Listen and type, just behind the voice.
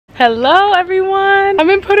Hello everyone, I'm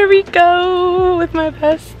in Puerto Rico with my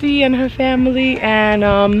bestie and her family, and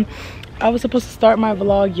I was supposed to start my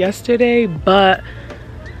vlog yesterday, but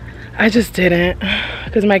I just didn't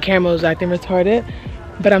because my camera was acting retarded.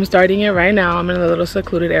 But I'm starting it right now. I'm in a little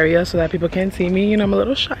secluded area so that people can't see me. You know, I'm a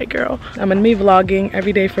little shy girl. I'm gonna be vlogging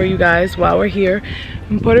every day for you guys while we're here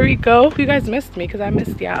in Puerto Rico. You guys missed me because I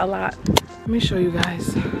missed y'all a lot. Let me show you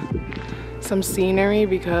guys some scenery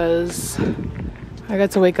because I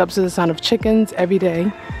got to wake up to the sound of chickens every day.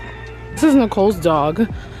 This is Nicole's dog,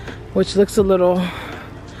 which looks a little,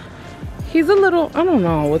 he's a little, I don't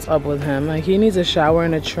know what's up with him. Like, he needs a shower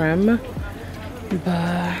and a trim,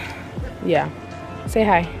 but yeah. Say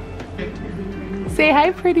hi. Say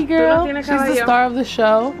hi, pretty girl. She's the star of the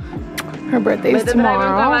show. Her birthday's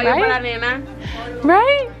tomorrow, right?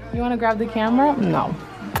 Right? You want to grab the camera? No.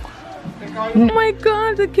 Oh my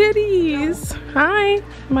god, the kitties. Hi,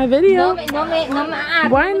 my video.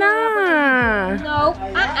 Why not? No.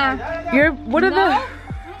 You're, what are the...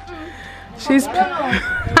 She's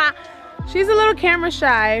she's a little camera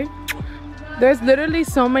shy. There's literally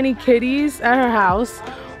so many kitties at her house.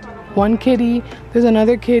 One kitty, there's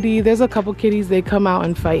another kitty, there's a couple kitties. They come out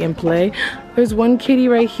and fight and play. There's one kitty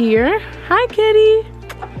right here. Hi, kitty.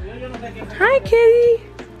 Hi, kitty.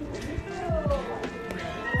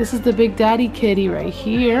 This is the big daddy kitty right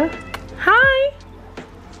here. Hi.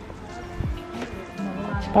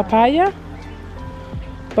 Papaya.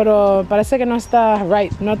 Pero parece que no está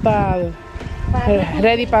right, no está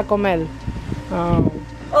ready para comer. Oh.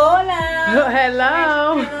 Hola.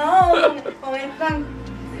 Hello. ¿Cómo están?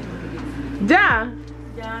 Ya.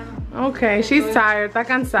 Ya. Ok, she's tired, está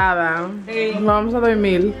cansada. Sí. Vamos a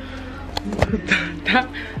dormir.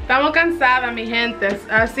 Estamos cansadas, mi gente.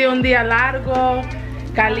 Ha sido un día largo,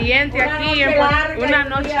 caliente aquí. Una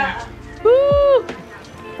noche.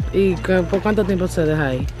 ¿Y por cuánto tiempo se deja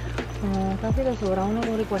ahí? Casi le sobra 1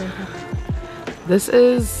 hora y 40. This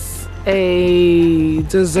is a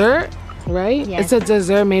dessert, right? Yes. It's a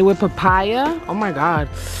dessert made with papaya. Oh my god.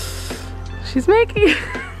 She's making...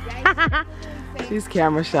 She's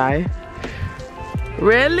camera shy.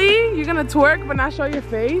 Really? You're gonna twerk but not show your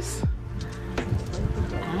face?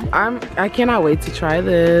 I cannot wait to try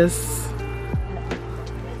this.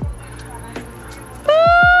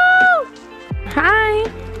 Woo! Hi.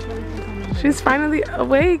 She's finally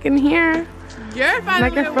awake and here. You're finally and I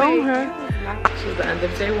can film her. She's the end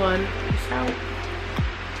of day 1. Peace out.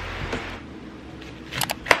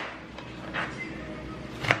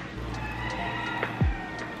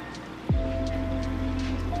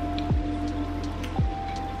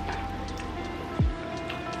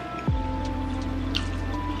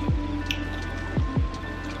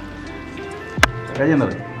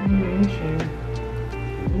 Cayéndole. Sure.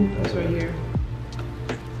 That's right here.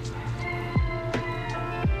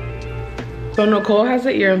 So Nicole has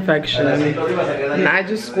an ear infection, and I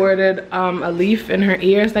just squirted a leaf in her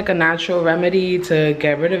ear. It's like a natural remedy to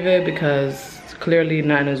get rid of it because clearly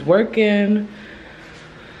nothing is working.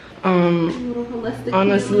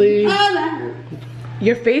 Honestly,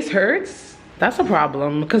 your face hurts? That's a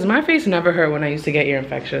problem because my face never hurt when I used to get ear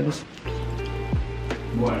infections.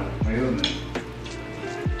 Bueno, ayúdame.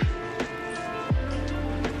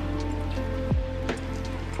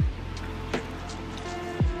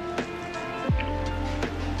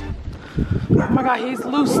 Oh my god, he's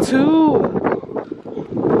loose too.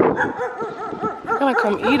 He's gonna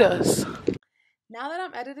come eat us. Now that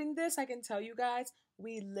I'm editing this, I can tell you guys,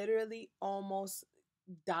 we literally almost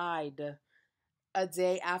died. A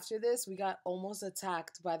day after this, we got almost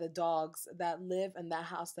attacked by the dogs that live in that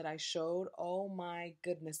house that I showed. Oh my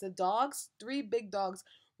goodness. The dogs, 3 big dogs,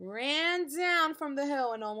 ran down from the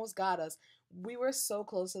hill and almost got us. We were so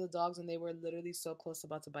close to the dogs and they were literally so close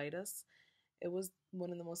about to bite us. It was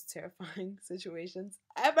one of the most terrifying situations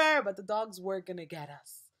ever, but the dogs were gonna get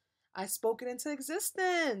us. I spoke it into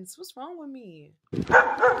existence. What's wrong with me?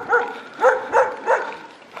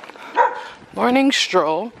 Morning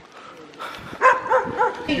stroll.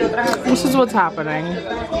 This is what's happening.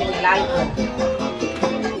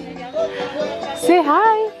 Say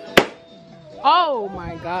hi. Oh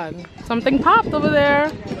my god. Something popped over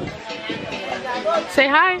there. Say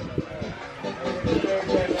hi.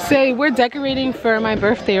 Say, we're decorating for my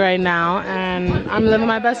birthday right now, and I'm living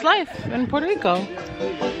my best life in Puerto Rico.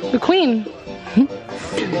 The queen.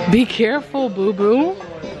 Be careful, boo-boo.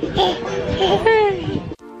 He's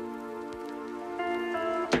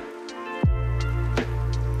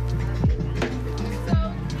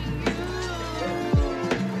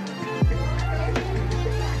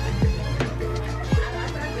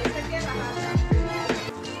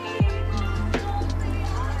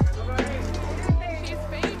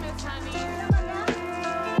famous.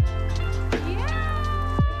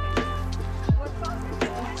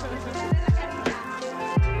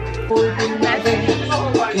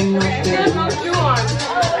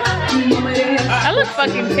 I look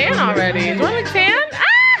fucking tan already. Do I look tan?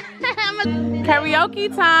 Ah! Karaoke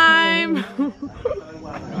time.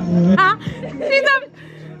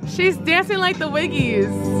 She's dancing like the Wiggies.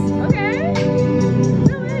 Okay.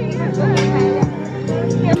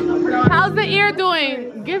 How's the ear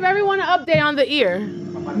doing? Give everyone an update on the ear.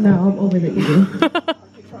 No, I'm over the ear.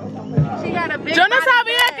 She got a big Yo no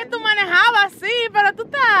sabía que tú manejabas así, pero tú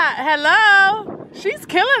estás. Hello. She's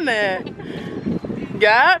killing it.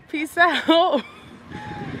 Yeah, peace out.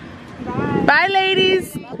 Bye,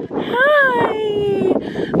 ladies. Hi.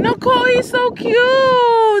 Nicole, he's so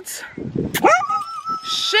cute.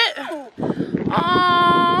 Shit.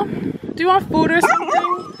 Aw. Do you want food or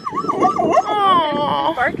something?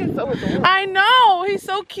 Aww. I know, he's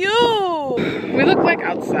so cute. We look like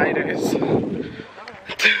outsiders.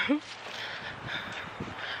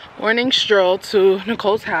 Morning stroll to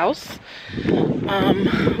Nicole's house.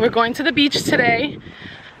 We're going to the beach today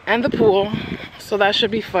and the pool, so that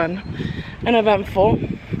should be fun and eventful.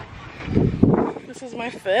 This is my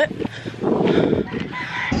fit.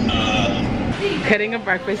 Getting a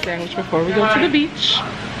breakfast sandwich before we go to the beach.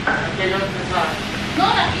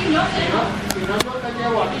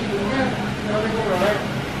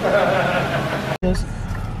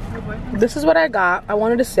 This is what I got. I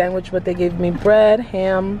wanted a sandwich, but they gave me bread,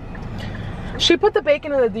 ham. She put the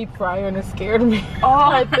bacon in the deep fryer and it scared me. Oh,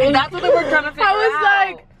 I think that's what they were trying to figure out. I was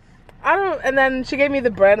like, I don't, and then she gave me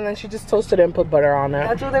the bread and then she just toasted it and put butter on it.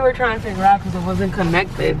 That's what they were trying to figure out because it wasn't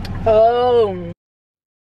connected. Oh.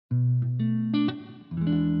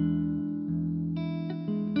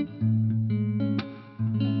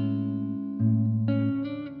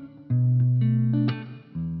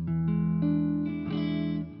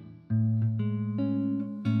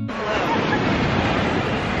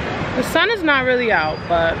 The sun is not really out,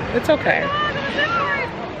 but it's okay.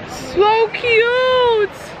 So cute!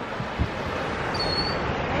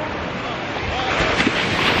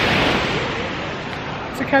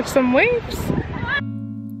 To catch some waves.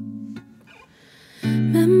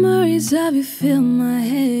 Memories of you fill my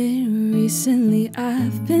head. Recently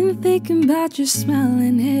I've been thinking about your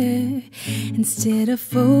smiling hair. Instead of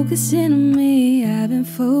focusing on me, I've been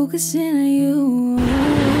focusing on you.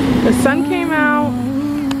 The sun came out.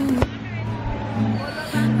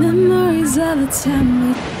 Memories of the time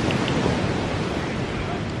we...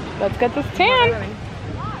 Let's get this tan.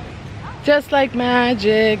 Just like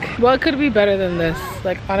magic. What could be better than this?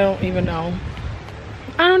 Like, I don't even know.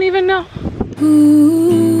 I don't even know. Ooh,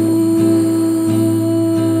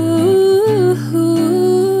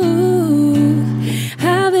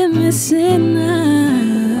 I've been missing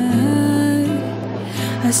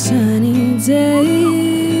a sunny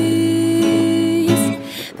days.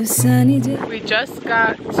 The sunny days. We just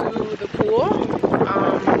got to the pool.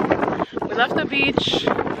 We left the beach.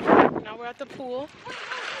 Now we're at the pool.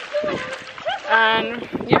 And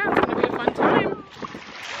yeah, it's gonna be a fun time.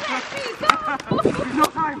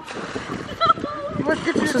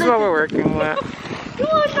 This is what we're working with.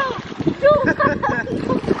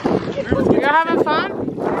 You're having fun?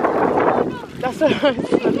 That's what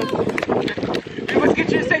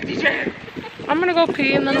I'm gonna go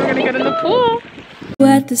pee and then we're gonna get in the pool.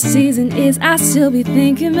 What the season is, I still be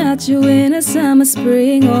thinking about you in a summer,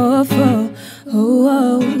 spring, or fall. Oh,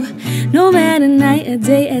 oh. No matter night or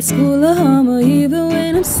day, at school or home, or even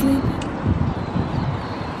when I'm sleeping.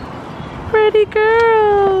 Pretty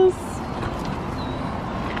girls.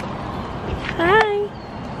 Hi.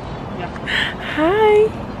 Hi.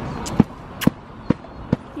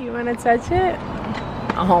 You wanna touch it?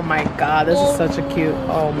 Oh my god, this is such a cute.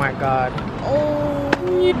 Oh my god.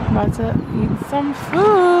 About to eat some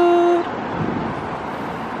food.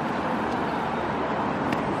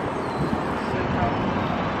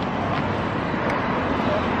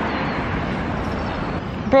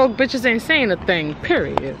 Broke bitches ain't saying a thing,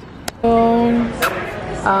 period.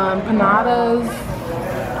 Empanadas,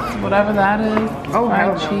 whatever that is. Oh,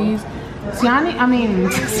 fried cheese. Siani, I mean,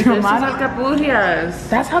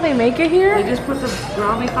 that's how they make it here? They just put the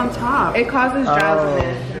ground beef on top. It causes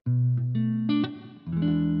drowsiness.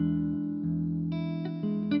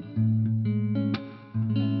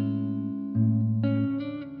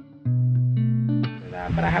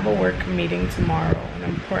 But I have a work meeting tomorrow, an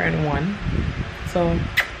important one. So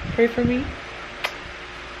pray for me.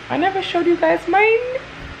 I never showed you guys mine.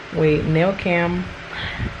 Wait, nail cam,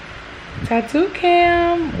 tattoo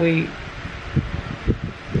cam. Wait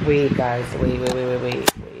guys, wait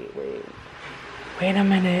a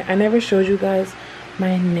minute. I never showed you guys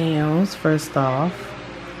my nails. First off,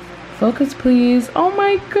 Focus, please. Oh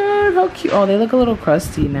my god, how cute. Oh, they look a little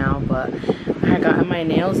crusty now, but I got my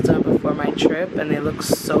nails done before my trip and they look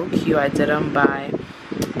so cute. I did them by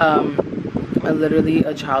literally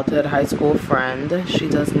a childhood high school friend. She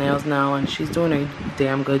does nails now and she's doing a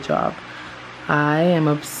damn good job. I am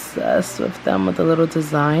obsessed with them, with the little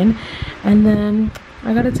design. And then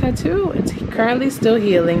I got a tattoo. It's currently still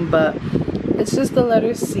healing, but it's just the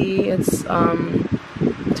letter C. It's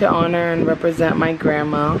to honor and represent my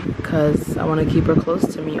grandma because I want to keep her close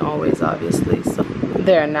to me always, obviously. So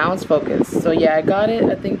there, now it's focused. So yeah, I got it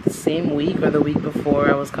I think the same week or the week before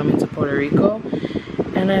I was coming to Puerto Rico,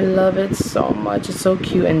 and I love it so much. It's so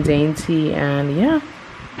cute and dainty, and yeah.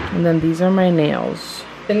 And then these are my nails.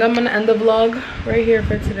 I think I'm gonna end the vlog right here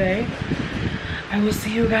for today. I will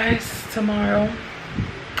see you guys tomorrow.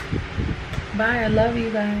 Bye, I love you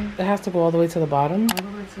guys. It has to go all the way to the bottom? All the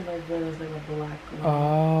way to like there's like a black line.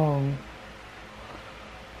 Oh.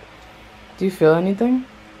 Do you feel anything?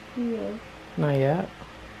 Yeah. Not yet.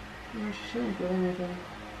 No, she shouldn't feel anything.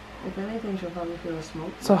 If anything, she'll probably feel a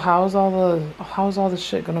smoke. So how's all the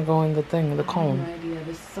shit gonna go in the thing, the cone? I have no idea.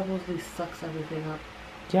 This supposedly sucks everything up.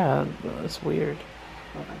 Yeah, it's weird.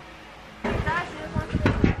 Okay.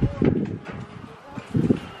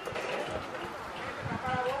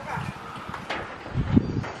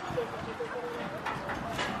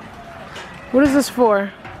 What is this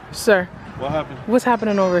for, sir? What happened? What's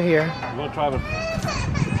happening over here? We're gonna try to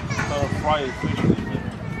fry fish.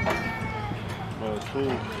 But it's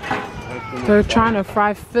too. They're trying to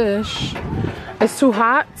fry fish. It's too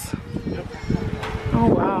hot? Yep. Oh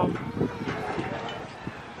wow.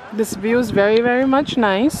 This view is very, very much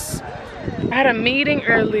nice. I had a meeting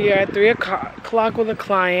earlier at 3 o'clock with a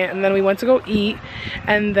client, and then we went to go eat,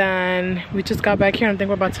 and then we just got back here and I think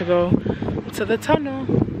we're about to go to the tunnel.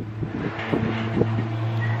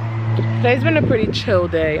 Today's been a pretty chill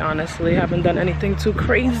day, honestly. Haven't done anything too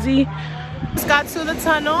crazy. Just got to the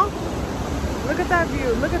tunnel. Look at that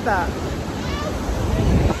view, look at that.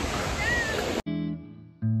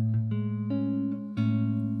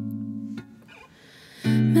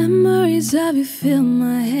 Memories of you fill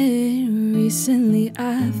my head. Recently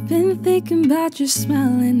I've been thinking about your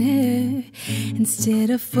smiling hair.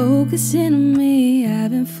 Instead of focusing on me,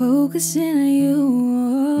 I've been focusing on you.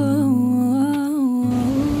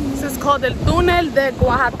 This is called El Túnel de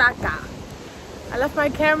Oaxaca. I left my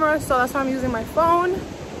camera, so that's why I'm using my phone.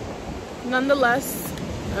 Nonetheless,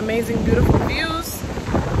 amazing, beautiful views.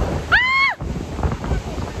 Ah!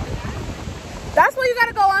 That's what you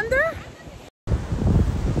gotta go under?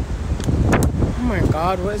 Oh my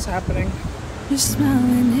god, what is happening? Your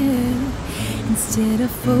smiling hair. Instead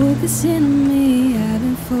of focusing on me, I've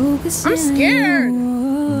been focusing I'm scared. on you.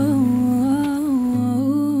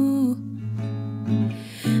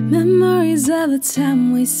 Memories of the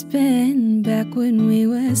time we spent back when we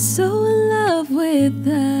were so in love with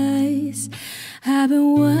us. I've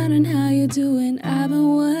been wondering how you're doing. I've been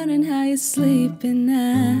wondering how you sleep at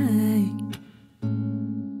night.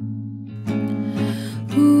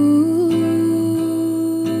 Ooh,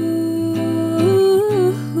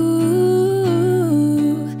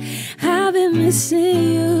 I've been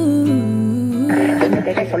missing you. Hoy me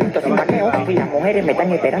quedé solito sin vaqueo y las mujeres me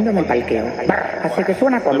están esperando en el parqueo. Así que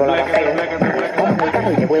suena cuando la bajeo. Vamos en el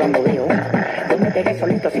carro y me voy donde veo. Hoy me quedé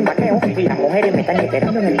solito sin vaqueo y las mujeres me están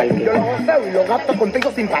esperando en el parqueo. Yo lo goceo y lo gasto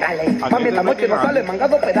contigo sin pararle. Mami, esta noche no sale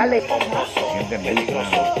mangado pedales.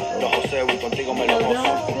 Lo goceo y contigo me lo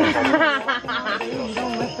gozo.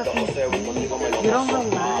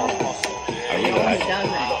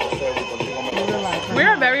 We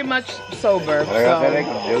are very much sober, so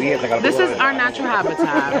this is our natural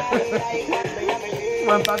habitat.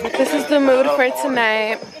 This is the mood for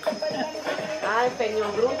tonight.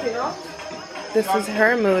 This is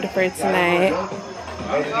her mood for tonight.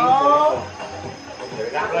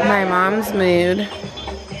 My mom's mood.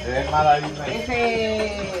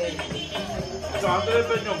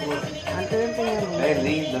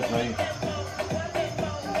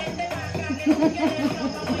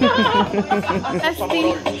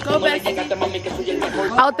 Bestie, go bestie.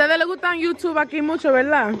 A ustedes les gustan YouTube aquí mucho,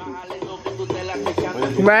 ¿verdad?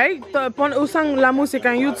 Right? Usan la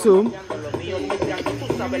música en YouTube.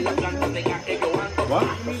 What?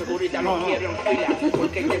 No.